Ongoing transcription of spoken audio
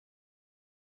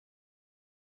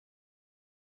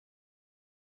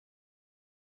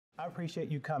I appreciate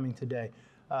you coming today.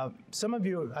 Some of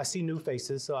you, I see new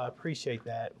faces, so I appreciate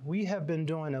that. We have been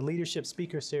doing a leadership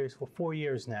speaker series for 4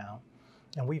 years now,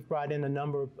 and we've brought in a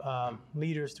number of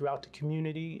leaders throughout the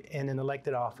community and in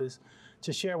elected office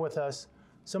to share with us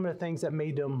some of the things that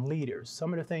made them leaders,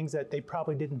 some of the things that they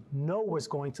probably didn't know was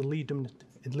going to lead them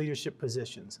in leadership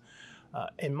positions.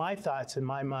 In my thoughts, in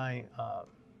my mind,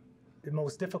 the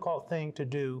most difficult thing to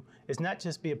do is not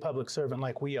just be a public servant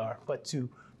like we are, but to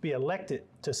be elected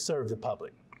to serve the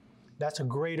public. That's a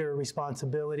greater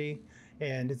responsibility,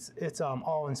 and it's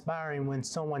awe-inspiring when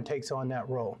someone takes on that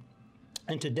role.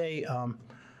 And today,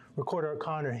 Recorder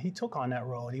O'Connor, he took on that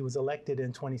role. He was elected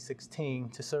in 2016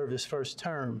 to serve his first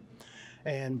term.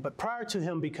 But prior to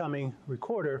him becoming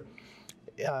Recorder,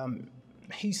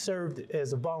 he served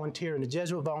as a volunteer in the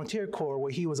Jesuit Volunteer Corps,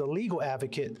 where he was a legal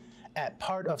advocate at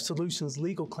Part of Solutions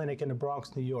Legal Clinic in the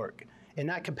Bronx, New York. In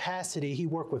that capacity, he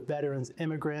worked with veterans,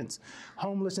 immigrants,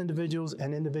 homeless individuals,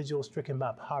 and individuals stricken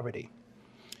by poverty.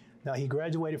 Now, he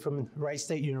graduated from Wright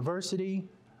State University,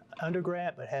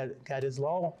 undergrad, but got his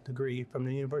law degree from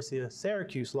the University of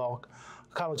Syracuse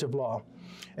College of Law.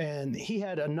 And he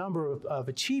had a number of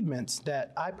achievements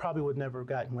that I probably would never have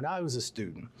gotten when I was a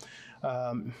student.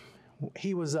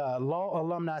 He was a Law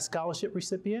Alumni Scholarship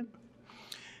recipient.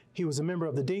 He was a member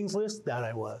of the Dean's List. That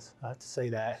I was, I have to say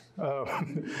that.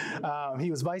 He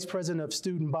was Vice President of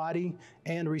Student Body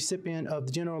and a recipient of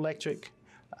the General Electric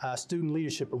Student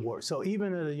Leadership Award. So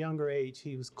even at a younger age,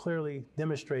 he was clearly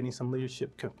demonstrating some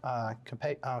leadership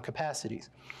capacities.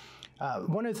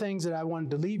 One of the things that I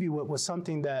wanted to leave you with was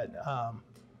something that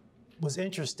was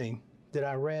interesting that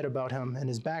I read about him and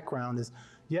his background is,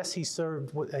 yes, he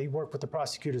worked with the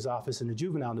prosecutor's office in the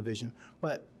juvenile division,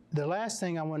 but the last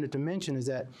thing I wanted to mention is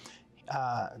that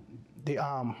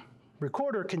the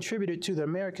Recorder contributed to the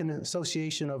American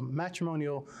Association of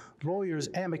Matrimonial Lawyers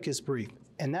amicus brief,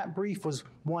 and that brief was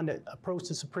one that approached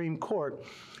the Supreme Court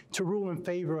to rule in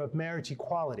favor of marriage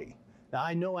equality. Now,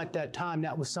 I know at that time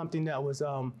that was something that was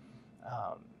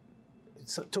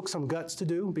took some guts to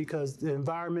do because the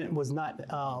environment was not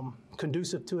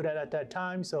conducive to it at that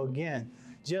time. So again,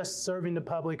 just serving the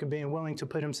public and being willing to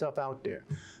put himself out there.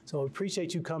 So I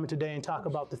appreciate you coming today and talk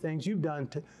about the things you've done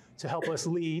to help us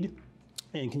lead.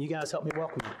 And can you guys help me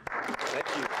welcome you? Thank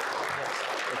you. Yes.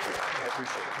 Thank you. I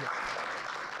appreciate it.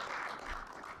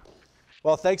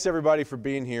 Well, thanks everybody for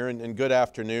being here, and good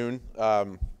afternoon.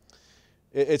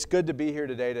 It's good to be here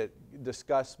today to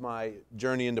discuss my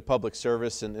journey into public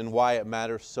service and why it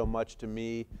matters so much to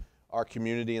me, our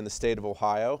community, and the state of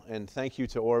Ohio. And thank you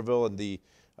to Orville and the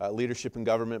Leadership in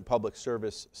Government Public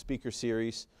Service Speaker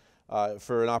Series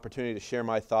for an opportunity to share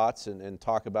my thoughts and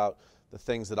talk about the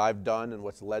things that I've done and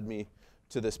what's led me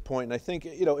to this point. And I think,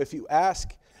 you know, if you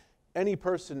ask any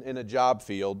person in a job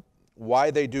field why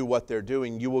they do what they're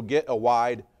doing, you will get a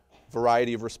wide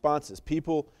variety of responses.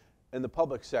 People in the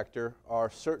public sector are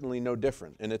certainly no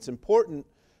different. And it's important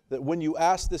that when you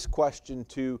ask this question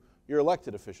to your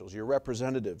elected officials, your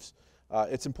representatives,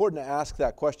 it's important to ask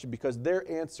that question because their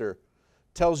answer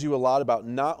tells you a lot about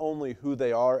not only who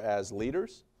they are as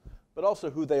leaders, but also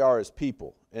who they are as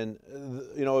people. And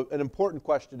you know, an important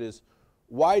question is,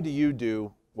 why do you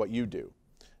do what you do?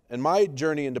 And my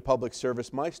journey into public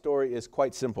service, my story is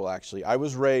quite simple actually. I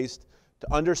was raised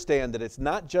to understand that it's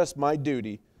not just my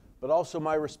duty, but also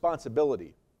my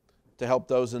responsibility to help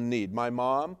those in need. My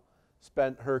mom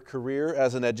spent her career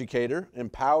as an educator,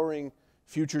 empowering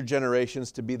future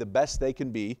generations to be the best they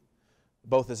can be,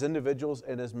 both as individuals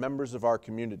and as members of our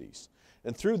communities.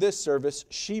 And through this service,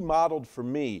 she modeled for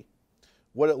me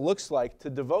what it looks like to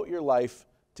devote your life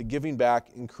to giving back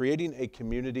and creating a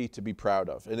community to be proud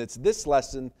of. And it's this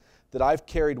lesson that I've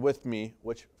carried with me,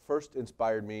 which first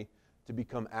inspired me to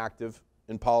become active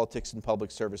in politics and public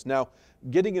service. Now,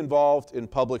 getting involved in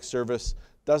public service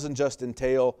doesn't just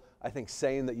entail, I think,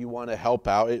 saying that you want to help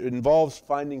out. It involves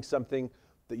finding something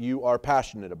that you are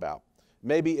passionate about.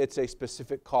 Maybe it's a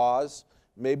specific cause,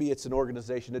 maybe it's an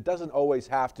organization. It doesn't always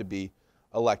have to be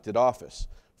elected office.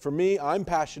 For me, I'm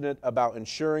passionate about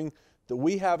ensuring that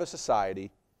we have a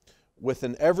society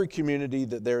within every community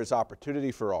that there is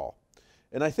opportunity for all.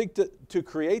 And I think that to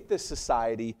create this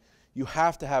society, you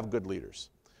have to have good leaders.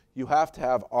 You have to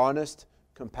have honest,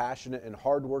 compassionate, and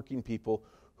hardworking people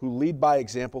who lead by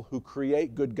example, who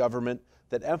create good government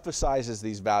that emphasizes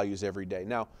these values every day.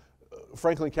 Now,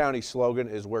 Franklin County's slogan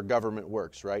is where government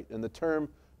works, right? And the term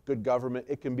good government,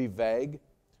 it can be vague.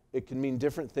 It can mean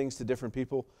different things to different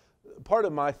people. Part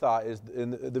of my thought is,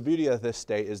 and the beauty of this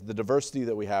state is the diversity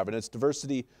that we have, and it's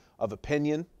diversity of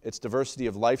opinion, it's diversity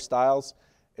of lifestyles,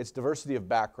 it's diversity of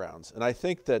backgrounds. And I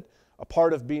think that a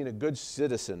part of being a good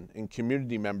citizen and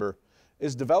community member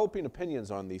is developing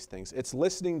opinions on these things. It's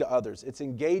listening to others. It's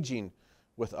engaging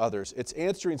with others. It's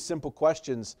answering simple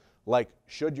questions like,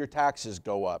 should your taxes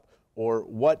go up? Or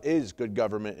what is good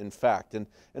government in fact? And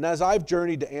as I've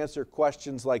journeyed to answer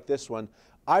questions like this one,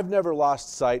 I've never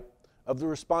lost sight of the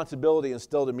responsibility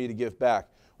instilled in me to give back.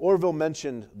 Orville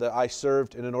mentioned that I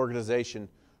served in an organization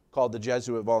called the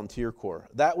Jesuit Volunteer Corps.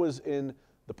 That was in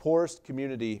the poorest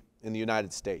community in the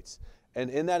United States. And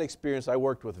in that experience, I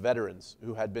worked with veterans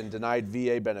who had been denied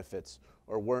VA benefits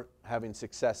or weren't having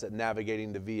success at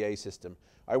navigating the VA system.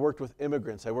 I worked with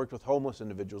immigrants. I worked with homeless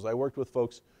individuals. I worked with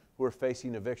folks who are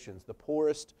facing evictions, the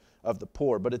poorest of the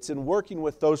poor. But it's in working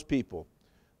with those people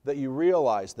that you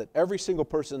realize that every single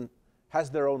person has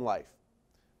their own life.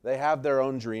 They have their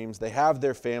own dreams. They have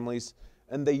their families.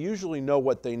 And they usually know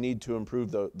what they need to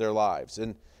improve their lives.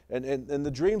 And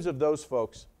the dreams of those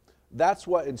folks, that's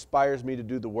what inspires me to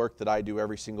do the work that I do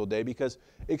every single day, because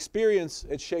experience,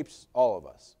 it shapes all of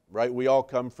us, right? We all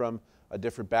come from a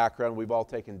different background. We've all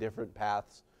taken different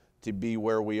paths to be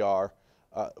where we are.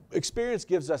 Experience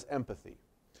gives us empathy.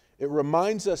 It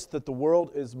reminds us that the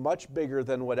world is much bigger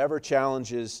than whatever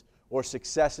challenges or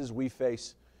successes we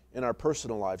face in our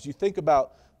personal lives. You think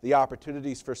about the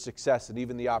opportunities for success and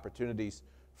even the opportunities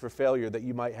for failure that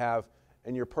you might have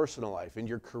in your personal life, in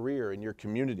your career, in your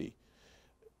community.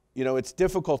 You know, it's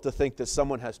difficult to think that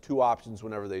someone has two options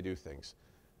whenever they do things,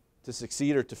 to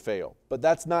succeed or to fail. But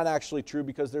that's not actually true,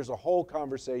 because there's a whole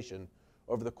conversation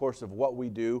over the course of what we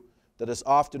do that is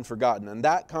often forgotten. And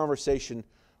that conversation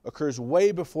occurs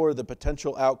way before the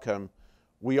potential outcome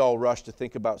we all rush to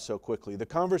think about so quickly. The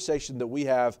conversation that we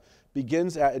have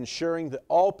begins at ensuring that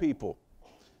all people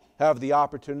have the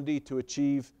opportunity to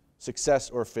achieve success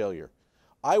or failure.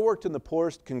 I worked in the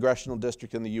poorest congressional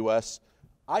district in the U.S.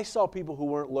 I saw people who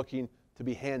weren't looking to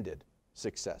be handed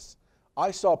success. I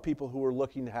saw people who were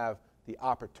looking to have the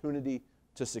opportunity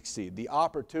to succeed, the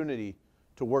opportunity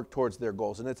to work towards their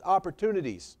goals. And it's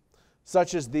opportunities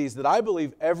such as these that I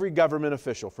believe every government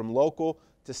official, from local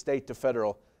to state to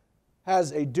federal,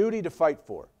 has a duty to fight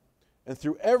for. And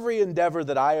through every endeavor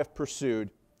that I have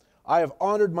pursued, I have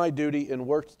honored my duty and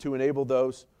worked to enable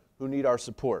those who need our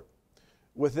support.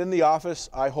 Within the office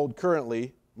I hold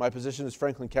currently, my position as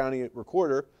Franklin County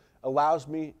Recorder allows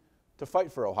me to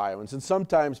fight for Ohioans. And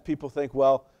sometimes people think,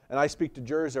 well, and I speak to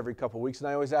jurors every couple of weeks, and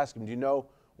I always ask them, do you know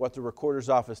what the Recorder's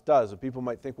Office does? And people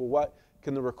might think, well, what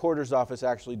can the Recorder's Office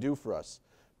actually do for us?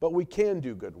 But we can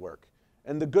do good work.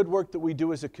 And the good work that we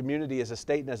do as a community, as a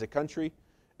state, and as a country,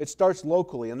 it starts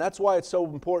locally. And that's why it's so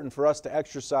important for us to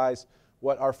exercise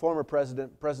what our former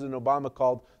president, President Obama,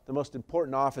 called the most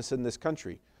important office in this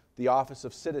country, the office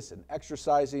of citizen,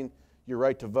 exercising your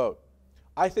right to vote.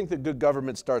 I think that good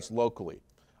government starts locally.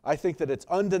 I think that it's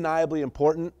undeniably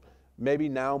important, maybe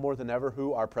now more than ever,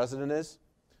 who our president is.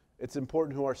 It's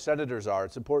important who our senators are.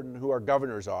 It's important who our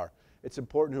governors are. It's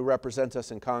important who represents us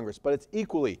in Congress. But it's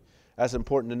equally as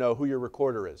important to know who your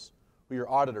recorder is, who your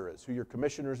auditor is, who your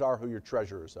commissioners are, who your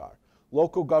treasurers are.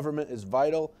 Local government is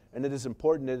vital, and it is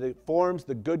important that it forms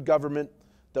the good government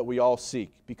that we all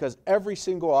seek, because every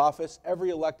single office, every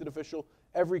elected official,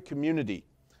 every community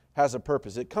has a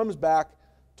purpose. It comes back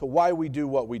to why we do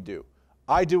what we do.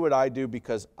 I do what I do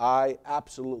because I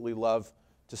absolutely love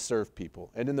to serve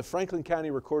people. And in the Franklin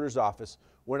County Recorder's Office,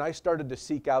 when I started to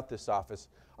seek out this office,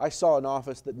 I saw an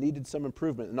office that needed some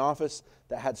improvement, an office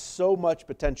that had so much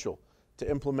potential to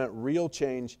implement real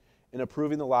change in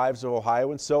improving the lives of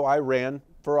Ohioans, so I ran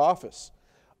for office.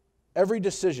 Every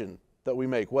decision that we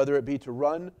make, whether it be to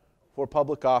run for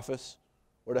public office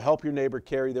or to help your neighbor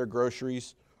carry their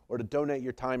groceries or to donate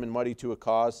your time and money to a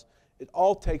cause, it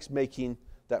all takes making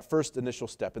that first initial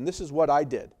step. And this is what I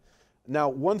did. Now,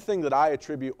 one thing that I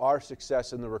attribute our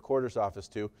success in the Recorder's Office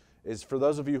to is, for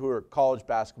those of you who are college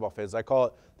basketball fans, I call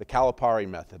it the Calipari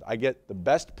method. I get the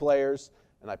best players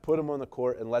and I put them on the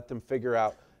court and let them figure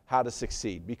out how to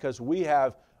succeed, because we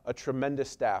have a tremendous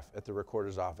staff at the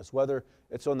Recorder's Office, whether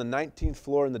it's on the 19th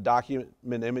floor in the Document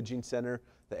Imaging Center,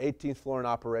 the 18th floor in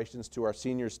operations, to our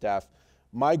senior staff.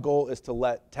 My goal is to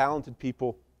let talented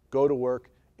people go to work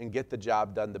and get the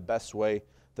job done the best way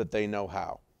that they know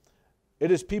how.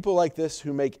 It is people like this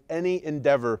who make any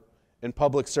endeavor in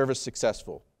public service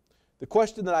successful. The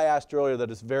question that I asked earlier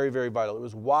that is very, very vital, it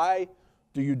was, why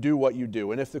do you do what you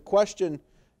do? And if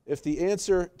the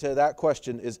answer to that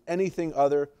question is anything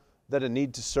other than a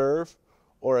need to serve,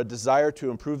 or a desire to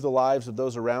improve the lives of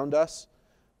those around us,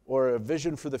 or a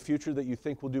vision for the future that you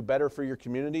think will do better for your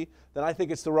community, then I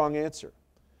think it's the wrong answer.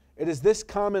 It is this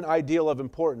common ideal of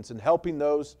importance in helping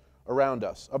those around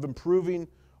us, of improving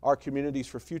our communities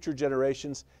for future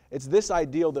generations. It's this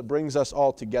ideal that brings us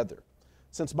all together.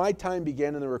 Since my time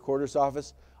began in the recorder's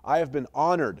office, I have been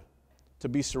honored to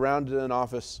be surrounded in an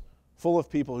office full of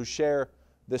people who share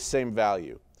this same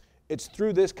value. It's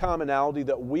through this commonality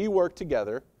that we work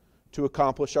together to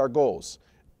accomplish our goals.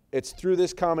 It's through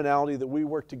this commonality that we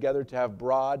work together to have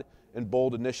broad and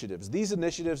bold initiatives. These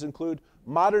initiatives include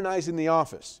modernizing the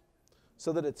office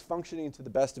so that it's functioning to the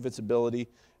best of its ability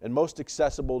and most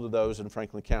accessible to those in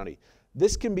Franklin County.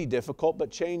 This can be difficult,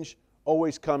 but change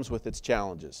always comes with its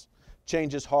challenges.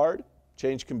 Change is hard,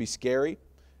 change can be scary,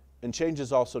 and change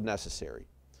is also necessary.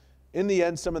 In the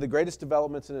end, some of the greatest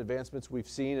developments and advancements we've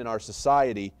seen in our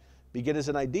society begin as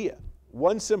an idea.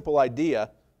 One simple idea,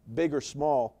 big or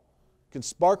small, can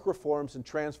spark reforms and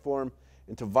transform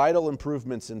into vital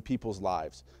improvements in people's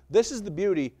lives. This is the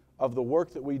beauty of the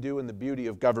work that we do and the beauty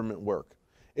of government work.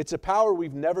 It's a power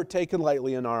we've never taken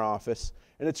lightly in our office,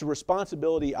 and it's a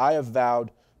responsibility I have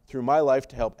vowed through my life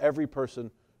to help every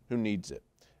person who needs it.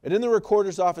 And in the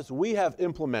recorder's office, we have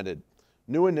implemented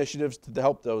new initiatives to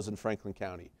help those in Franklin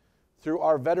County. Through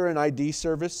our Veteran ID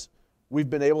service, we've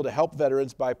been able to help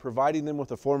veterans by providing them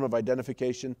with a form of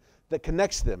identification that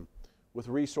connects them with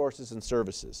resources and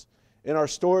services. In our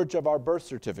storage of our birth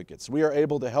certificates, we are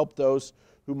able to help those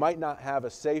who might not have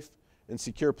a safe and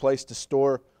secure place to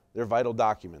store their vital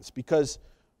documents. Because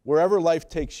wherever life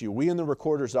takes you, we in the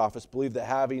recorder's office believe that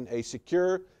having a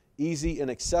secure, easy, and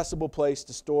accessible place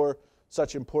to store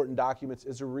such important documents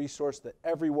is a resource that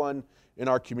everyone in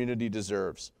our community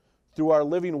deserves. Through our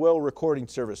Living Will recording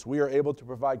service, we are able to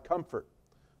provide comfort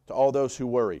to all those who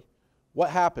worry. What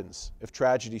happens if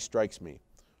tragedy strikes me,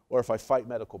 or if I fight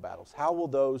medical battles? How will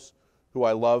those who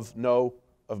I love know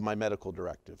of my medical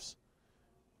directives?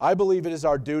 I believe it is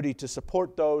our duty to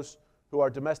support those who are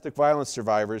domestic violence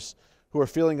survivors who are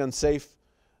feeling unsafe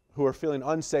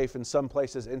in some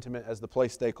place as intimate as the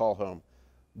place they call home.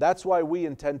 That's why we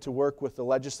intend to work with the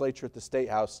legislature at the State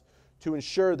House to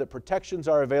ensure that protections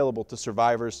are available to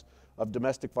survivors of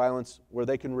domestic violence where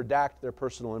they can redact their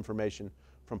personal information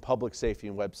from public safety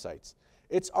and websites.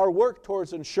 It's our work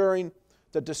towards ensuring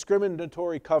that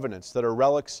discriminatory covenants that are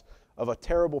relics of a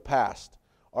terrible past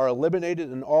are eliminated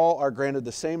and all are granted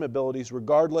the same abilities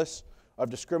regardless of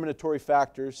discriminatory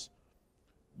factors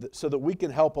so that we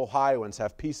can help Ohioans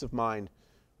have peace of mind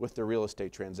with their real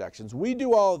estate transactions. We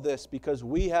do all of this because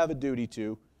we have a duty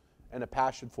to and a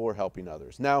passion for helping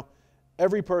others. Now,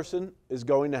 every person is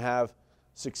going to have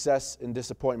success and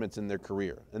disappointments in their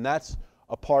career, and that's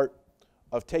a part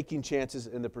of taking chances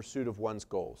in the pursuit of one's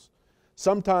goals.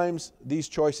 Sometimes these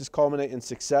choices culminate in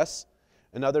success,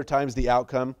 and other times the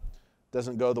outcome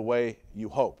doesn't go the way you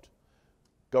hoped.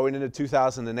 Going into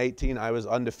 2018, I was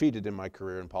undefeated in my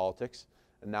career in politics,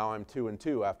 and now I'm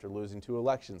 2-2 after losing 2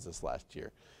 elections this last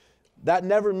year. That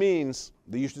never means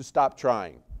that you should stop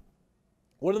trying.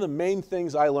 One of the main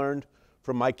things I learned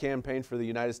from my campaign for the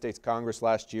United States Congress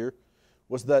last year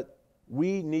was that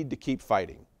we need to keep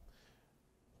fighting.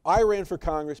 I ran for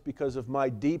Congress because of my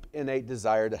deep, innate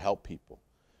desire to help people.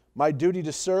 My duty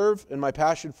to serve and my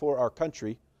passion for our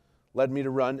country led me to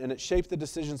run, and it shaped the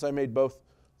decisions I made both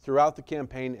throughout the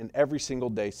campaign and every single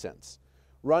day since.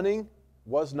 Running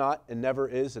was not and never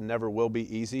is and never will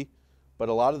be easy, but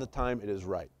a lot of the time it is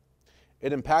right.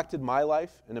 It impacted my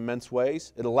life in immense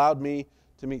ways. It allowed me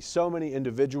to meet so many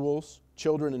individuals,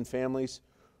 children and families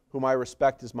whom I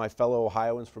respect as my fellow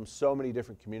Ohioans from so many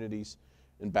different communities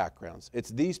and backgrounds. It's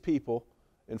these people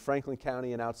in Franklin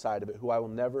County and outside of it who I will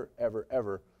never, ever,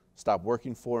 ever stop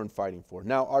working for and fighting for.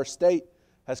 Now, our state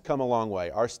has come a long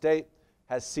way. Our state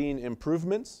has seen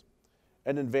improvements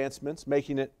and advancements,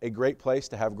 making it a great place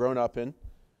to have grown up in,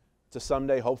 to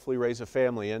someday hopefully raise a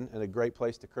family in, and a great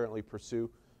place to currently pursue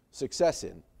success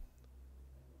in.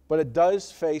 But it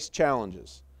does face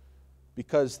challenges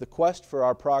because the quest for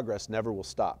our progress never will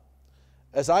stop.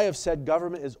 As I have said,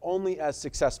 government is only as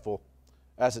successful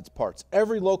as its parts.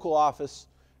 Every local office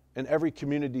and every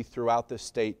community throughout this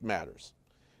state matters.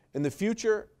 In the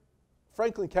future,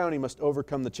 Franklin County must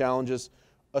overcome the challenges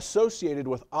associated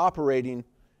with operating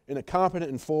in a competent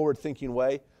and forward-thinking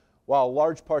way while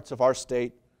large parts of our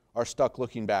state are stuck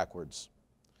looking backwards.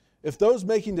 If those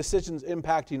making decisions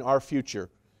impacting our future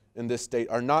in this state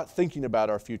are not thinking about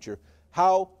our future,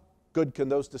 how good can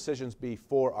those decisions be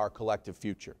for our collective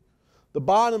future? The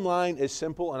bottom line is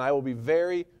simple, and I will be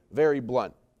very, very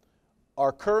blunt.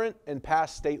 Our current and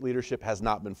past state leadership has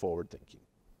not been forward-thinking.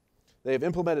 They have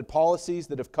implemented policies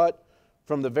that have cut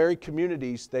from the very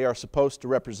communities they are supposed to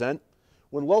represent.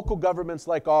 When local governments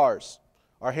like ours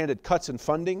are handed cuts in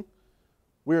funding,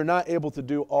 we are not able to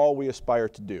do all we aspire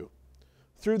to do.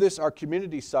 Through this, our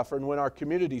communities suffer, and when our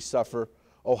communities suffer,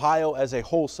 Ohio as a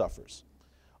whole suffers.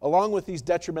 Along with these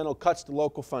detrimental cuts to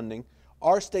local funding,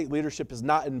 our state leadership is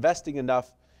not investing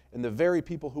enough in the very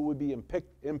people who would be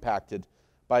impacted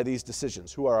by these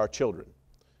decisions, who are our children.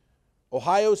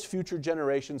 Ohio's future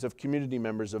generations of community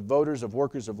members, of voters, of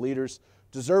workers, of leaders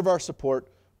deserve our support,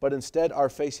 but instead are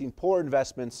facing poor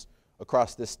investments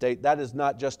across this state. That is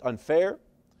not just unfair,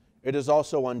 it is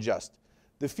also unjust.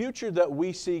 The future that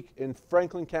we seek in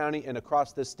Franklin County and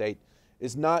across this state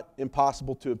is not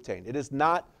impossible to obtain. It is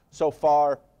not so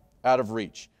far out of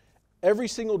reach. Every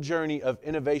single journey of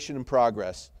innovation and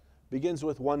progress begins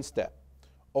with one step.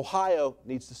 Ohio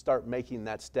needs to start making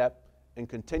that step and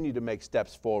continue to make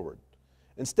steps forward.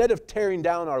 Instead of tearing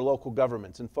down our local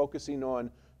governments and focusing on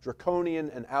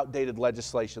draconian and outdated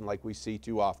legislation like we see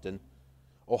too often,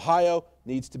 Ohio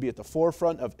needs to be at the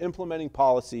forefront of implementing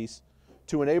policies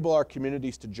to enable our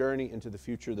communities to journey into the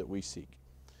future that we seek.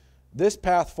 This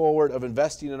path forward of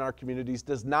investing in our communities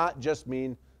does not just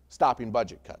mean stopping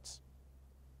budget cuts.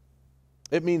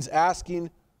 It means asking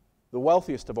the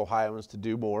wealthiest of Ohioans to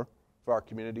do more for our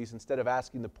communities instead of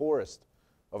asking the poorest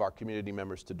of our community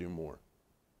members to do more.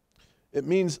 It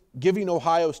means giving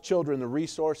Ohio's children the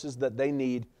resources that they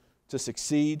need to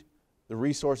succeed, the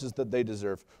resources that they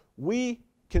deserve. We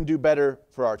can do better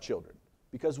for our children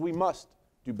because we must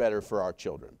do better for our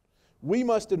children. We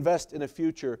must invest in a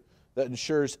future that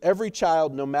ensures every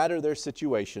child, no matter their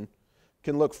situation,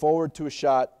 can look forward to a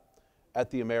shot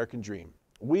at the American dream.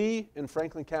 We in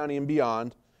Franklin County and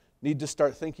beyond need to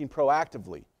start thinking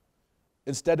proactively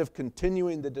instead of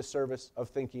continuing the disservice of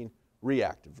thinking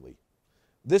reactively.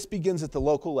 This begins at the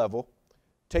local level,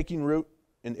 taking root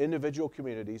in individual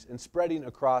communities and spreading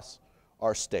across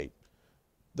our state.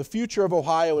 The future of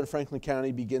Ohio and Franklin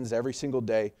County begins every single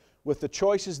day with the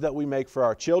choices that we make for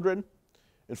our children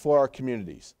and for our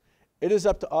communities. It is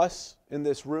up to us in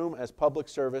this room as public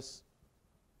servants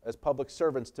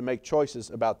to make choices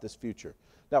about this future.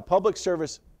 Now, public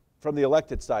service from the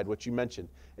elected side, which you mentioned,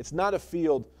 it's not a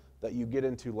field that you get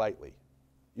into lightly.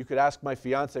 You could ask my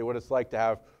fiance what it's like to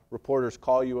have reporters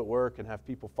call you at work and have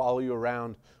people follow you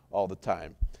around all the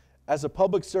time. As a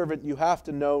public servant, you have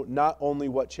to know not only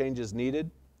what change is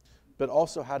needed, but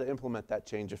also how to implement that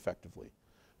change effectively.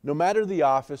 No matter the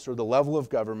office or the level of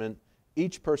government,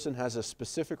 each person has a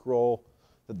specific role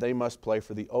that they must play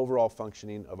for the overall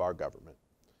functioning of our government.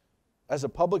 As a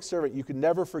public servant, you can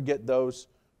never forget those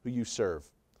who you serve,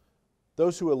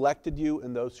 those who elected you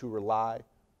and those who rely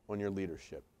on your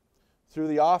leadership. Through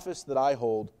the office that I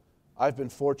hold, I've been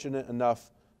fortunate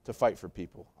enough to fight for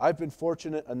people. I've been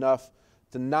fortunate enough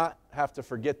to not have to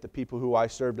forget the people who I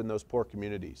served in those poor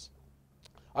communities.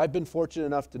 I've been fortunate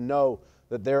enough to know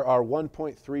that there are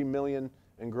 1.3 million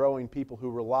and growing people who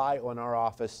rely on our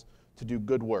office to do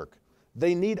good work.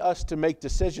 They need us to make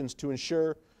decisions to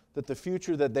ensure that the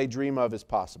future that they dream of is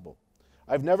possible.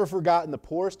 I've never forgotten the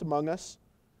poorest among us,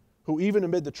 who even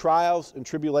amid the trials and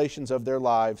tribulations of their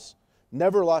lives,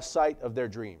 never lost sight of their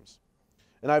dreams.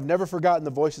 And I've never forgotten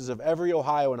the voices of every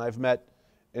Ohioan I've met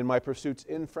in my pursuits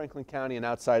in Franklin County and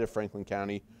outside of Franklin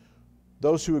County,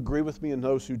 those who agree with me and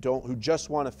those who don't, who just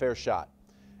want a fair shot.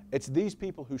 It's these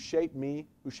people who shape me,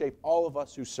 who shape all of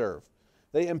us who serve.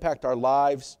 They impact our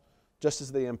lives just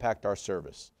as they impact our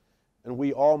service. And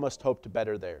we all must hope to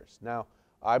better theirs. Now,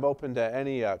 I'm open to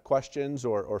any questions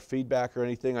or feedback or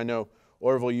anything. I know,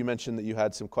 Orville, you mentioned that you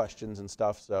had some questions and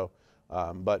stuff, so,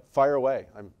 but fire away.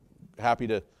 I'm happy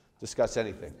to discuss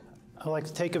anything. I'd like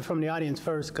to take it from the audience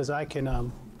first because I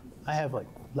have like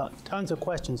tons of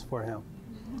questions for him.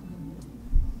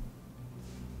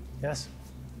 Yes,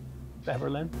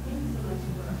 Beverlyn. You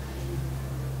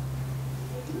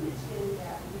mentioned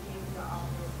that when you came to the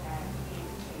office that you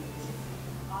can't change.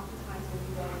 Oftentimes when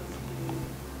you go into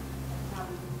a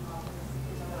county office,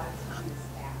 there's a lot of time to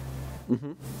staff.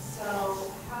 Mm-hmm.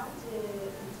 So how did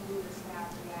some of the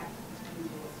staff react to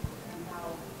changes, and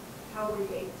how were you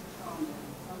able to calm them?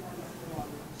 Sometimes it's wrong.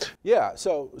 Yeah,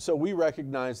 so we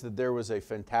recognized that there was a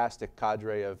fantastic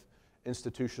cadre of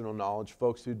institutional knowledge,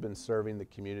 folks who'd been serving the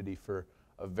community for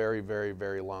a very, very,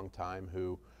 very long time,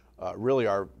 who really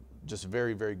are just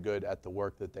very, very good at the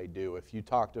work that they do. If you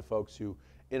talk to folks who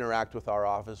interact with our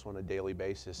office on a daily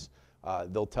basis,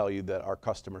 they'll tell you that our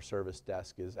customer service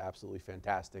desk is absolutely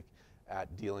fantastic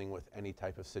at dealing with any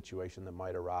type of situation that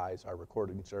might arise. Our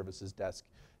recording services desk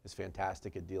is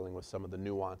fantastic at dealing with some of the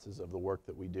nuances of the work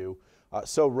that we do.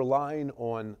 So relying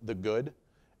on the good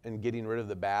and getting rid of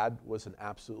the bad was an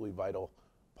absolutely vital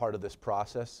part of this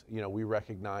process. You know, we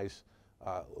recognize,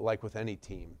 like with any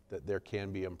team, that there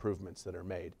can be improvements that are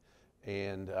made.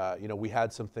 And you know, we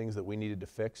had some things that we needed to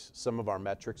fix. Some of our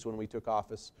metrics when we took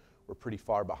office were pretty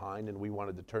far behind, and we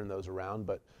wanted to turn those around.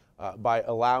 But by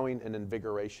allowing an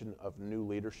invigoration of new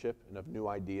leadership and of new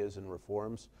ideas and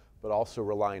reforms, but also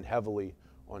relying heavily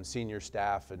on senior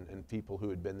staff and people who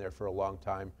had been there for a long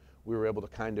time, we were able to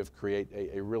kind of create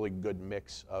a really good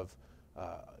mix of,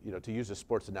 to use a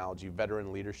sports analogy,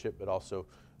 veteran leadership, but also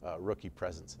rookie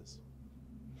presences.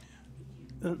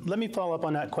 Let me follow up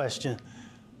on that question.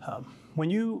 When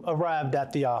you arrived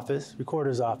at the office,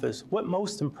 recorder's office, what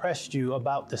most impressed you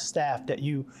about the staff that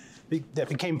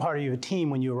became part of your team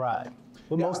when you arrived?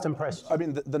 What most impressed you? I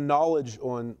mean, the knowledge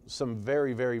on some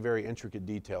very, very, very intricate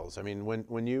details. I mean,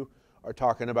 when you are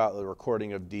talking about the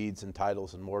recording of deeds and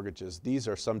titles and mortgages, these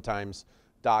are sometimes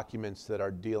documents that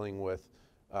are dealing with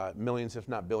millions, if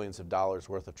not billions of dollars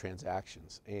worth of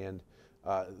transactions. And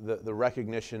the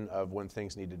recognition of when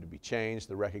things needed to be changed,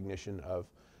 the recognition of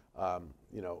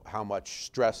how much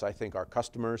stress I think our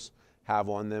customers have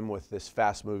on them with this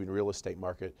fast-moving real estate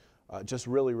market just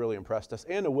really, really impressed us,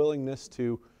 and a willingness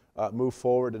to move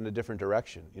forward in a different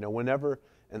direction. Whenever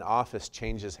an office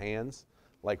changes hands,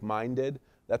 like mine did,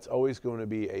 that's always going to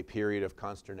be a period of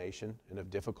consternation and of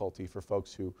difficulty for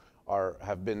folks who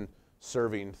have been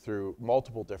serving through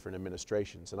multiple different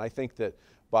administrations. And I think that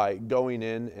by going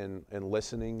in and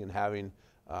listening and having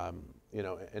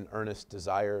an earnest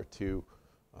desire to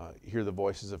hear the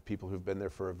voices of people who've been there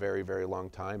for a very, very long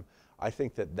time, I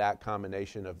think that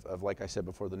combination of, like I said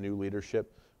before, the new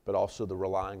leadership, but also the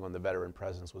relying on the veteran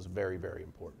presence was very, very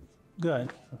important.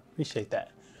 Good. Appreciate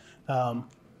that.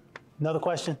 Another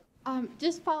question?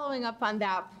 Just following up on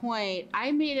that point,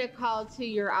 I made a call to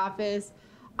your office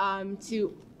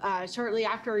shortly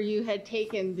after you had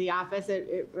taken the office.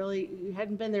 You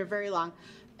hadn't been there very long.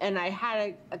 And I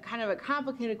had a kind of a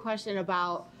complicated question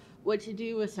about what to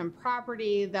do with some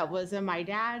property that was in my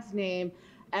dad's name.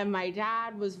 And my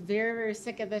dad was very, very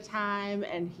sick at the time,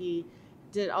 and he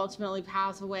did ultimately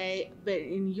pass away. But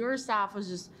your staff was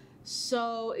just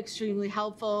so extremely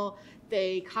helpful.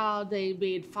 They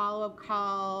made follow-up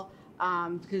call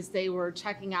because they were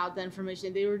checking out the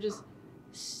information. They were just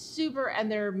super,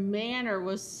 and their manner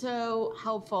was so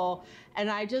helpful. And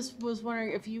I just was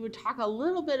wondering if you would talk a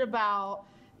little bit about,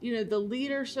 the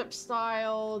leadership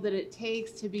style that it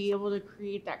takes to be able to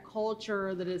create that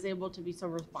culture that is able to be so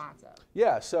responsive.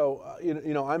 Yeah, so,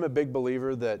 I'm a big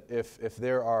believer that if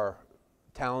there are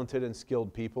talented and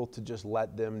skilled people, to just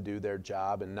let them do their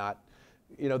job and not,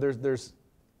 there's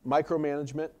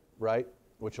micromanagement, right,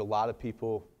 which a lot of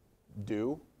people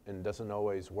do and doesn't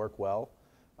always work well.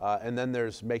 And then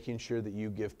there's making sure that you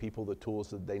give people the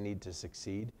tools that they need to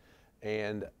succeed.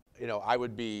 And, I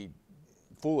would be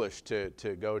foolish to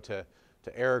go to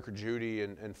Eric or Judy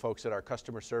and folks at our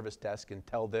customer service desk and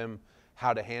tell them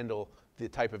how to handle the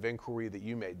type of inquiry that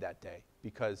you made that day,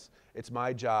 because it's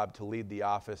my job to lead the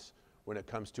office when it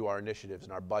comes to our initiatives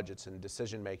and our budgets and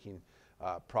decision-making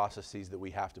processes that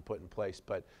we have to put in place.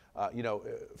 But,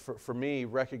 for me,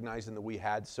 recognizing that we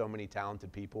had so many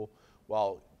talented people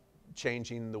while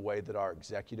changing the way that our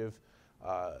executive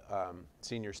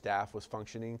senior staff was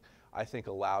functioning, I think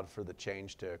allowed for the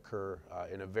change to occur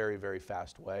in a very, very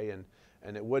fast way.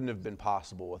 And it wouldn't have been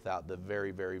possible without the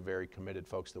very, very, very committed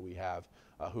folks that we have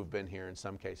who've been here in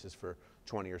some cases for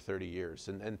 20 or 30 years.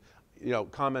 And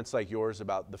comments like yours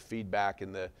about the feedback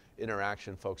and the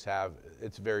interaction folks have,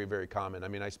 it's very, very common. I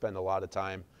mean, I spend a lot of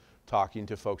time talking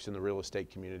to folks in the real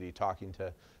estate community, talking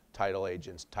to title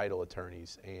agents, title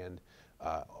attorneys, and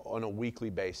on a weekly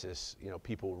basis,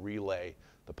 people relay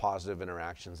the positive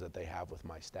interactions that they have with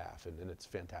my staff, and it's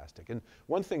fantastic. And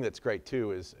one thing that's great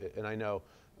too is, and I know,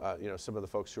 some of the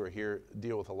folks who are here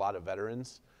deal with a lot of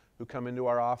veterans who come into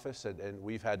our office, and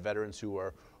we've had veterans who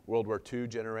are World War II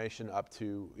generation up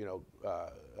to,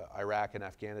 Iraq and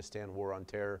Afghanistan, War on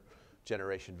Terror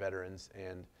generation veterans,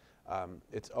 and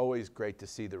it's always great to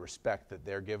see the respect that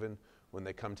they're given when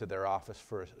they come to our office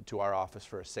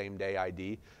for a same-day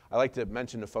ID. I like to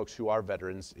mention to folks who are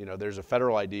veterans, there's a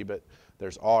federal ID, but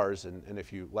there's ours, and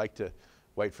if you like to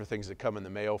wait for things to come in the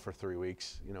mail for 3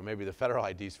 weeks, maybe the federal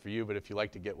ID's for you, but if you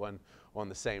like to get one on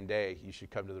the same day, you should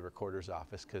come to the recorder's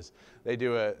office, because they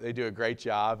do a great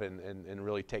job and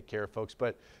really take care of folks.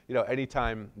 But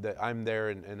anytime that I'm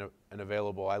there and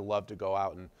available, I love to go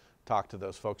out and talk to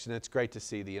those folks, and it's great to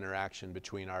see the interaction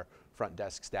between our front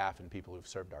desk staff and people who've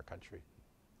served our country.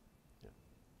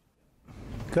 Yeah.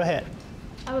 Go ahead.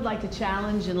 I would like to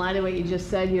challenge, in light of what you just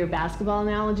said, your basketball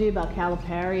analogy about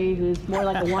Calipari, who's more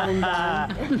like a one and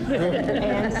done,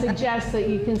 and suggest that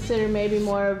you consider maybe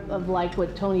more of like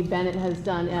what Tony Bennett has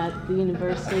done at the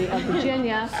University of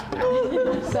Virginia.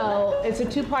 So it's a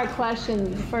two-part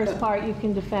question. The first part, you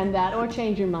can defend that or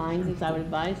change your mind, as I would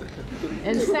advise.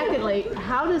 And secondly,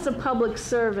 how does a public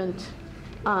servant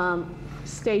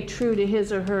stay true to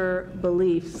his or her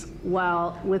beliefs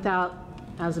while without,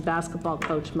 as a basketball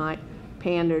coach might,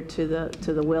 pander to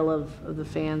the will of the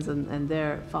fans and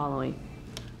their following?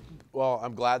 Well,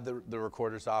 I'm glad the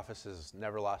recorder's office has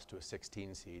never lost to a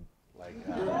 16 seed like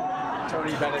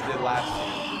Tony Bennett did last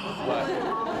year.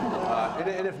 But,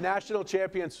 and if national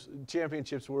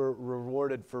championships were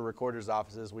rewarded for recorder's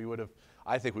offices,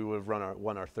 I think we would have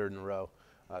won our third in a row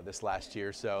this last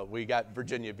year. So we got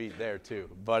Virginia beat there too.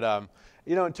 But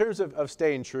in terms of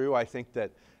staying true, I think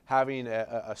that having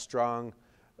a strong,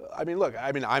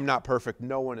 I'm not perfect.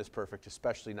 No one is perfect,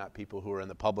 especially not people who are in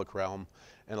the public realm.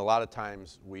 And a lot of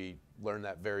times we learn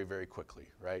that very, very quickly,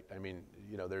 right?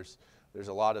 There's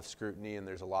a lot of scrutiny and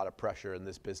there's a lot of pressure in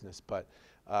this business. But,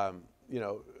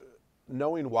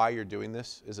 knowing why you're doing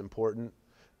this is important.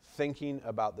 Thinking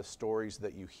about the stories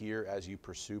that you hear as you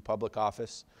pursue public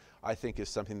office, I think is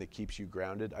something that keeps you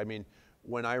grounded.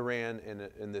 When I ran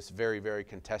in this very, very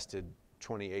contested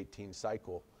 2018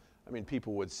 cycle,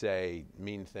 people would say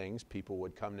mean things. People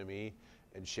would come to me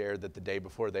and share that the day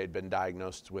before they'd been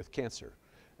diagnosed with cancer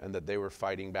and that they were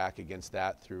fighting back against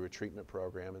that through a treatment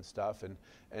program and stuff.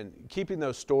 And keeping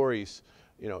those stories,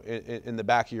 in the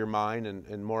back of your mind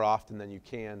and more often than you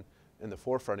can in the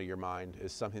forefront of your mind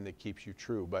is something that keeps you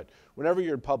true. But whenever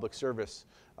you're in public service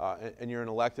and you're an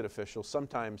elected official,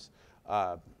 sometimes,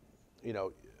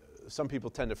 some people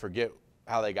tend to forget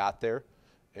how they got there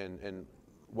and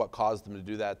what caused them to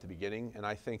do that at the beginning. And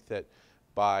I think that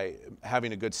by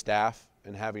having a good staff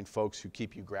and having folks who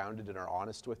keep you grounded and are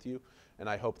honest with you, and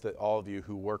I hope that all of you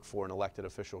who work for an elected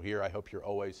official here, I hope you're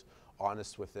always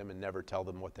honest with them and never tell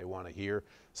them what they want to hear.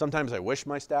 Sometimes I wish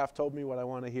my staff told me what I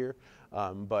want to hear,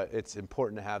 but it's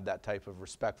important to have that type of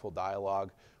respectful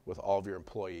dialogue with all of your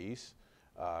employees,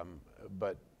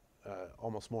 but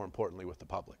almost more importantly with the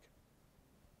public.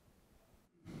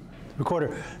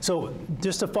 Recorder, so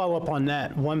just to follow up on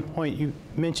that, one point you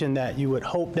mentioned that you would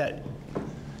hope that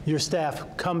your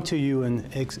staff come to you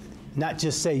and not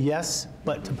just say yes,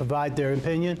 but to provide their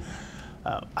opinion.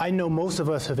 I know most of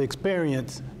us have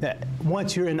experienced that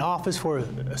once you're in office for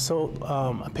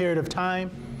a period of time,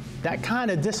 that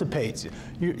kind of dissipates.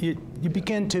 You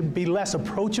begin to be less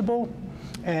approachable,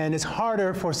 and it's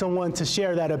harder for someone to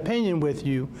share that opinion with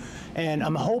you. And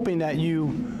I'm hoping that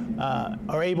you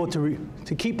are able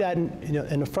to keep that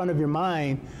in the front of your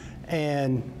mind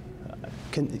and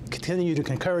continue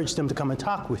to encourage them to come and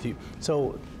talk with you.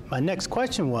 So my next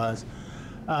question was,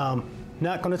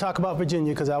 not going to talk about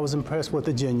Virginia because I was impressed with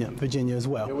Virginia as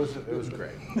well. It was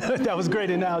great. That was a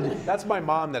great analogy. That's my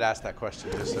mom that asked that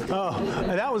question. Oh,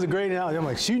 and that was a great analogy. I'm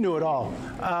like, she knew it all.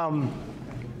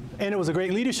 And it was a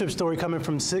great leadership story coming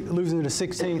from losing to the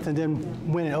 16th and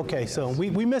then winning. Okay, so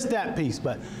we missed that piece.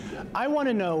 But I want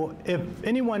to know if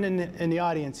anyone in the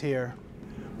audience here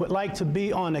would like to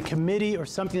be on a committee or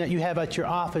something that you have at your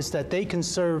office that they can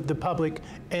serve the public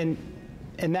and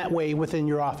in that way within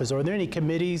your office. Are there any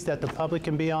committees that the public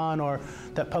can be on or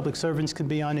that public servants can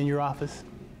be on in your office?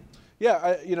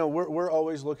 Yeah, we're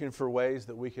always looking for ways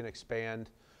that we can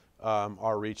expand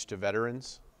our reach to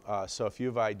veterans. So if you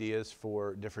have ideas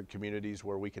for different communities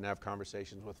where we can have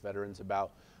conversations with veterans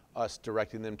about us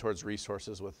directing them towards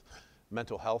resources with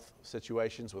mental health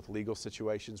situations, with legal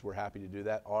situations, we're happy to do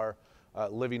that. Our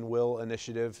Living Will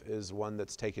initiative is one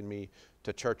that's taken me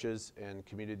to churches and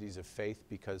communities of faith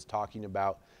because talking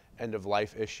about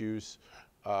end-of-life issues,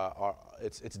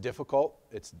 it's difficult.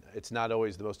 It's not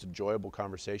always the most enjoyable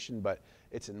conversation, but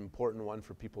it's an important one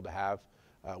for people to have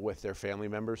with their family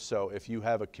members. So if you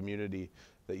have a community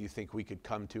that you think we could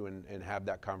come to and have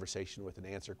that conversation with and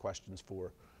answer questions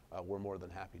for, we're more than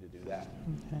happy to do that.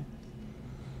 Okay.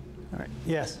 All right.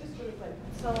 Yes. Just really quick.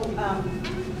 So,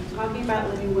 talking about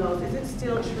living wills, is it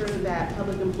still true that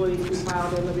public employees can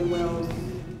file their living wills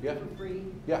for free?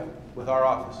 Yeah, with our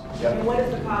office. And what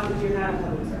is the cost if you're not a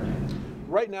public servant?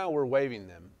 Right now, we're waiving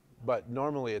them, but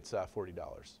normally it's $40.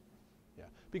 Yeah,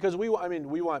 because we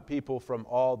want people from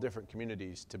all different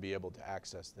communities to be able to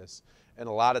access this, and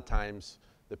a lot of times,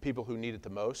 the people who need it the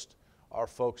most are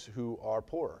folks who are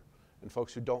poorer and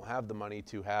folks who don't have the money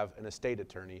to have an estate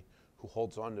attorney who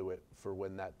holds on to it for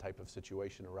when that type of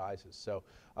situation arises. So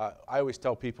I always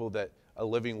tell people that a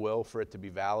living will, for it to be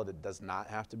valid, it does not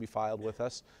have to be filed with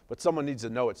us, but someone needs to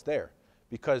know it's there.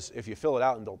 Because if you fill it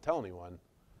out and don't tell anyone,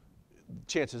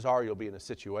 chances are you'll be in a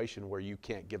situation where you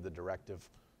can't give the directive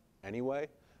anyway.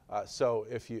 So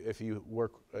if you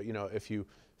work, if you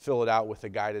fill it out with the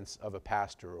guidance of a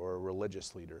pastor or a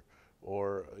religious leader,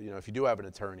 or if you do have an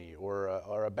attorney or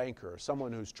a banker or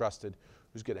someone who's trusted,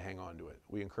 who's going to hang on to it.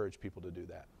 We encourage people to do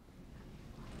that.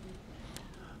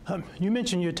 You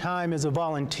mentioned your time as a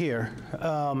volunteer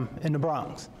in the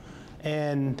Bronx,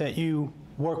 and that you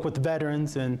work with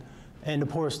veterans and the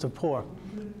poorest of poor.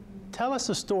 Tell us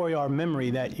a story or a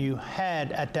memory that you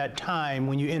had at that time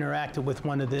when you interacted with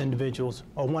one of the individuals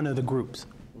or one of the groups.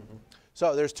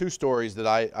 So there's two stories that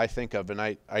I think of, and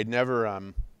I never, I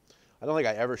don't think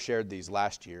I ever shared these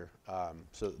last year.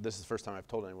 So this is the first time I've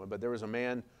told anyone, but there was a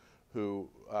man who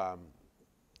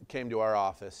came to our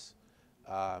office.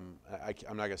 I'm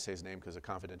not going to say his name because of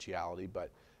confidentiality,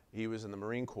 but he was in the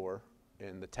Marine Corps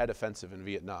in the Tet Offensive in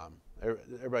Vietnam.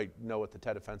 Everybody know what the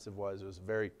Tet Offensive was. It was a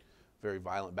very, very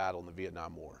violent battle in the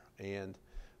Vietnam War. And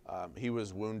he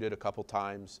was wounded a couple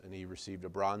times, and he received a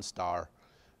Bronze Star,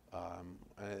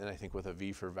 and I think with a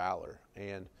V for Valor.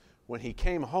 And when he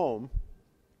came home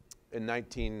in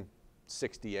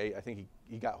 1968, I think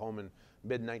he got home in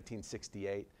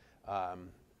mid-1968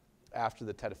 after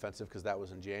the Tet Offensive, because that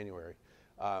was in January.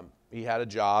 He had a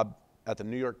job at the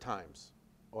New York Times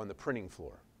on the printing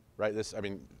floor, right?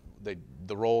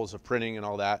 The roles of printing and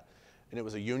all that. And it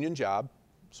was a union job,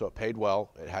 so it paid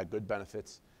well. It had good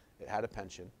benefits. It had a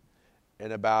pension.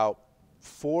 And about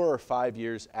 4 or 5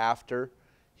 years after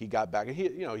he got back, and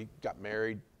he got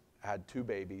married, had 2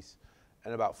 babies.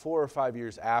 And about 4 or 5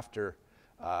 years after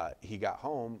he got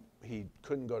home, he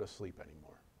couldn't go to sleep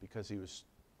anymore because he was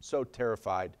so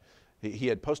terrified. He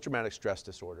had post-traumatic stress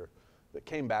disorder that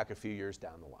came back a few years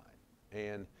down the line.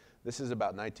 And this is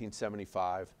about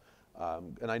 1975.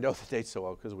 And I know the date so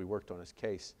well because we worked on his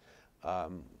case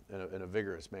in a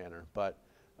vigorous manner. But,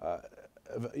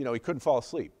 he couldn't fall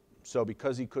asleep. So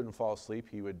because he couldn't fall asleep,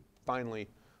 he would finally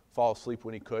fall asleep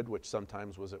when he could, which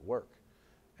sometimes was at work.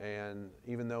 And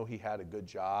even though he had a good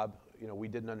job, we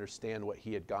didn't understand what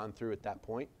he had gone through at that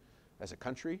point as a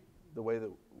country, the way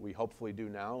that we hopefully do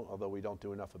now, although we don't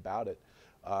do enough about it.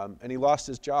 And he lost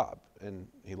his job, and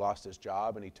he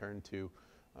turned to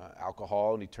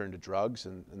alcohol, and he turned to drugs,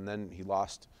 and then he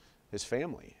lost his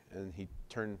family, and he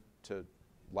turned to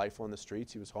life on the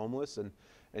streets. He was homeless, and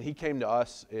he came to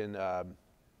us in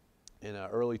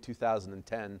early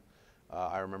 2010.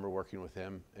 I remember working with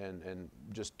him, and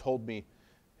just told me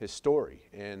his story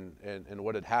and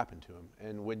what had happened to him.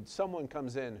 And when someone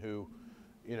comes in who,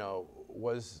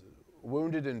 was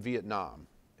wounded in Vietnam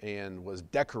and was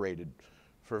decorated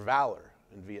for valor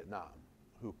in Vietnam,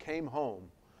 who came home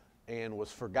and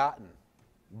was forgotten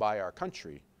by our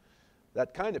country,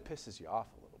 that kind of pisses you off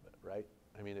a little bit, right?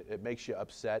 I mean, it makes you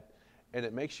upset, and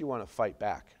it makes you want to fight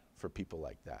back for people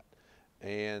like that.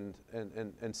 And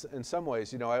in some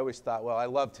ways, I always thought, well, I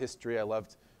loved history, I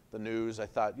loved the news. I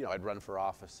thought, I'd run for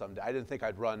office someday. I didn't think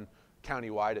I'd run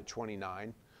countywide at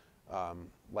 29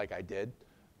 like I did.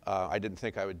 I didn't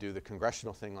think I would do the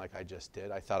congressional thing like I just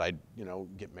did. I thought I'd,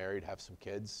 get married, have some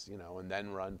kids, and then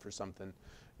run for something,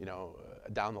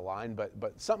 down the line.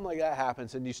 But something like that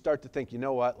happens, and you start to think,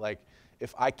 like,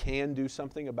 if I can do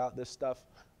something about this stuff,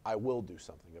 I will do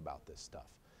something about this stuff.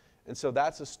 And so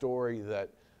that's a story that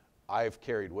I've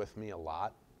carried with me a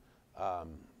lot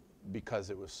because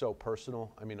it was so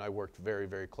personal. I mean, I worked very,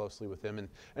 very closely with him,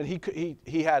 and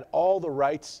he had all the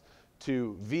rights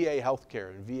to VA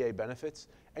healthcare and VA benefits,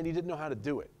 and he didn't know how to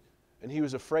do it. And he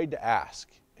was afraid to ask.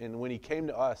 And when he came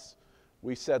to us,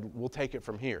 we said, we'll take it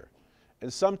from here.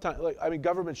 And sometimes,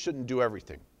 government shouldn't do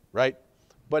everything, right?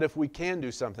 But if we can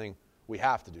do something, we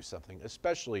have to do something,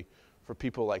 especially for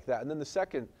people like that. And then the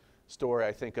second story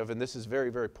I think of, and this is very,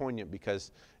 very poignant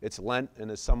because it's Lent, and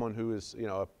as someone who is,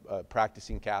 a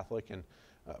practicing Catholic and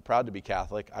proud to be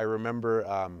Catholic, I remember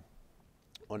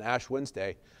on Ash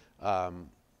Wednesday, the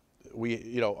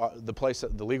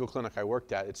legal clinic I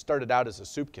worked at, it started out as a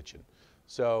soup kitchen.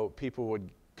 So people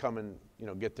would come and,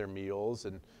 get their meals,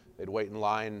 and they'd wait in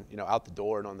line, out the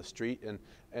door and on the street.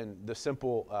 And the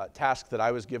simple task that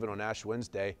I was given on Ash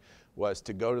Wednesday was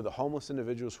to go to the homeless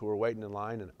individuals who were waiting in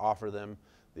line and offer them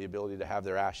the ability to have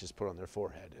their ashes put on their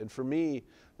forehead. And for me,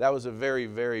 that was a very,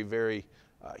 very, very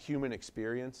human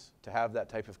experience, to have that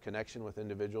type of connection with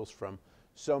individuals from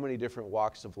so many different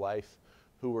walks of life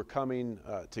who were coming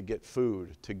to get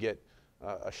food, to get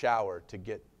a shower, to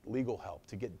get legal help,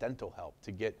 to get dental help,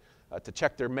 to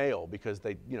check their mail, because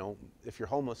they, if you're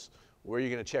homeless, where are you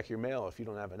going to check your mail if you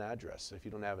don't have an address, if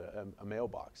you don't have a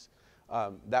mailbox?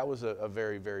 That was a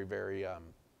very, very, very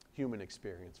human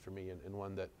experience for me, and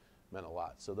one that meant a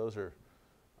lot. So those are,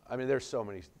 there's so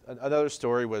many. Another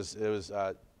story was, it was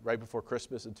right before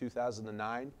Christmas in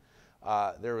 2009.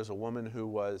 There was a woman who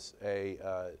was a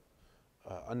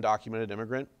undocumented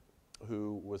immigrant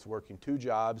who was working 2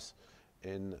 jobs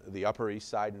in the Upper East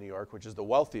Side of New York, which is the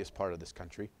wealthiest part of this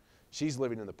country. She's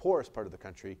living in the poorest part of the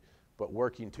country, but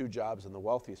working 2 jobs in the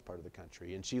wealthiest part of the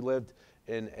country. And she lived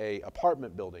in an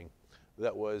apartment building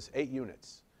that was 8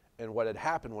 units. And what had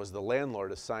happened was the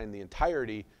landlord assigned the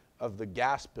entirety of the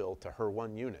gas bill to her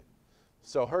 1 unit.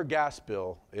 So her gas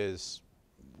bill is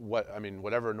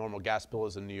whatever a normal gas bill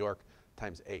is in New York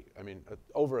times 8. I mean,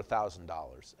 over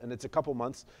 $1,000. And it's a couple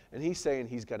months, and he's saying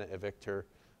he's going to evict her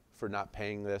for not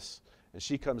paying this. And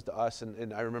she comes to us,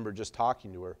 and I remember just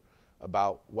talking to her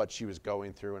about what she was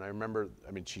going through. And I remember,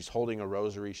 she's holding a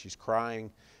rosary, she's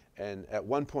crying. And at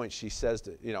one point she says,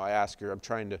 I ask her, I'm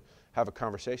trying to have a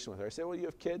conversation with her. I say, well, you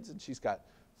have kids? And she's got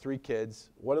 3 kids.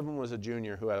 One of them was a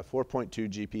junior who had a 4.2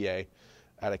 GPA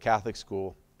at a Catholic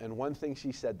school. And one thing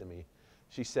she said to me,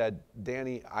 she said,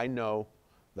 Danny, I know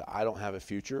that I don't have a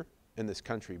future in this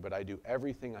country, but I do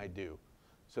everything I do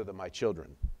so that my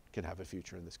children can have a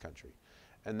future in this country.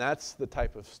 And that's the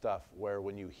type of stuff where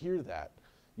when you hear that,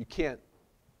 you can't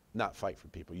not fight for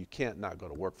people. You can't not go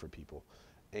to work for people.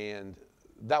 And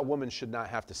that woman should not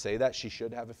have to say that. She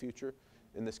should have a future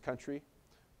in this country.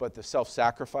 But the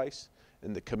self-sacrifice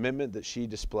and the commitment that she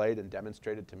displayed and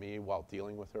demonstrated to me while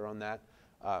dealing with her on that,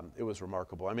 it was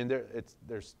remarkable. I mean,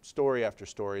 there's story after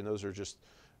story, and those are just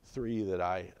 3 that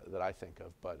I think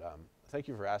of. But thank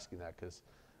you for asking that, because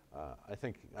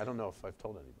I don't know if I've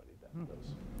told anybody that.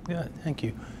 Yeah, thank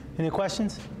you. Any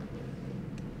questions?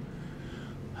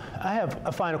 I have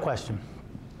a final question.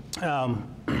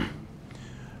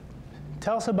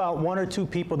 Tell us about 1 or 2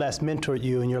 people that's mentored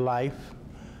you in your life,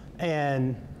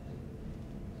 and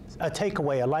a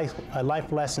takeaway, a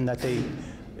life lesson that they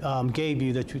gave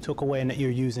you that you took away and that you're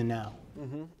using now.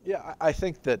 Mm-hmm. Yeah, I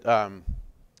think that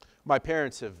my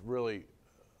parents have really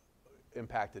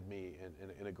impacted me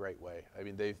in a great way. I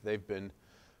mean, they've been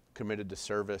committed to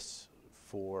service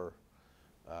for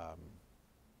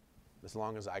as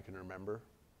long as I can remember.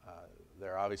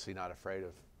 They're obviously not afraid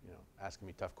of asking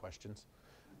me tough questions,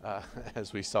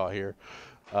 as we saw here.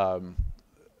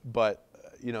 But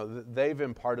they've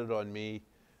imparted on me,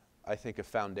 I think, a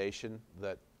foundation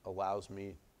that allows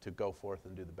me to go forth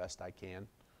and do the best I can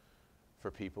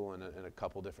for people in a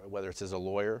couple different, whether it's as a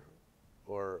lawyer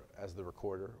or as the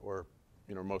recorder or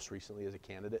most recently as a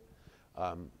candidate.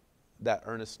 That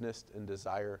earnestness and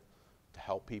desire to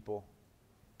help people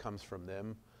comes from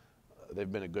them.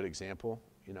 They've been a good example.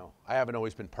 I haven't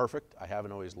always been perfect. I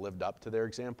haven't always lived up to their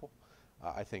example.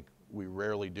 I think we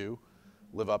rarely do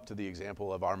live up to the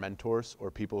example of our mentors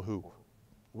or people who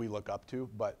we look up to.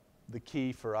 But the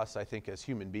key for us, I think, as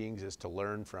human beings is to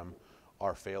learn from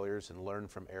our failures and learn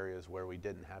from areas where we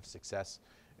didn't have success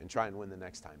and try and win the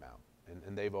next time out.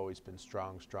 And they've always been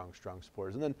strong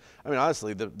supporters. And then,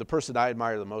 honestly, the person I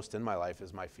admire the most in my life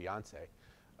is my fiance.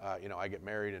 I get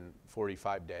married in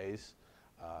 45 days.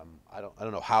 I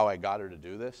don't know how I got her to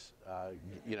do this.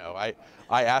 I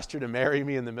asked her to marry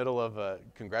me in the middle of a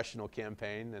congressional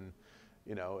campaign, and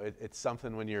it's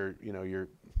something when you're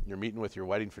meeting with your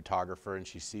wedding photographer and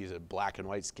she sees a black and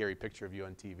white scary picture of you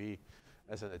on TV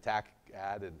as an attack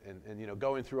ad, and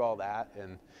going through all that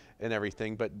and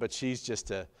everything. But she's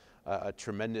just a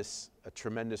tremendous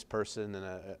person and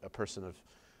a person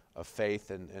of faith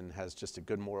and has just a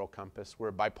good moral compass. We're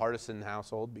a bipartisan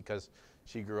household because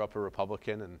she grew up a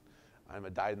Republican and I'm a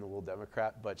dyed-in-the-wool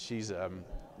Democrat. But she's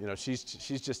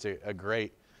she's just a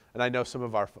great, and I know some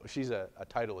of she's a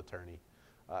title attorney,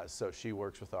 so she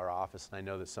works with our office, and I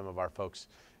know that some of our folks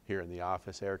here in the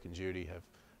office, Eric and Judy,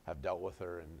 have dealt with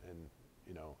her, and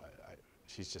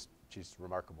she's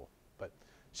remarkable. But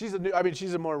she's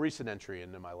a more recent entry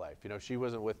into my life. She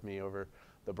wasn't with me over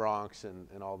the Bronx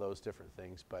and all those different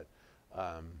things, but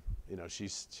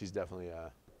she's definitely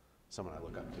someone I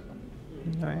look up to.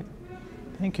 All right,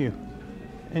 thank you.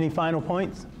 Any final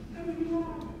points?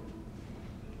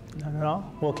 Not at all.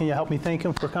 Well, can you help me thank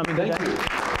him for coming today? Thank you.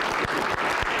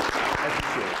 I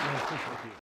appreciate it. Thank you.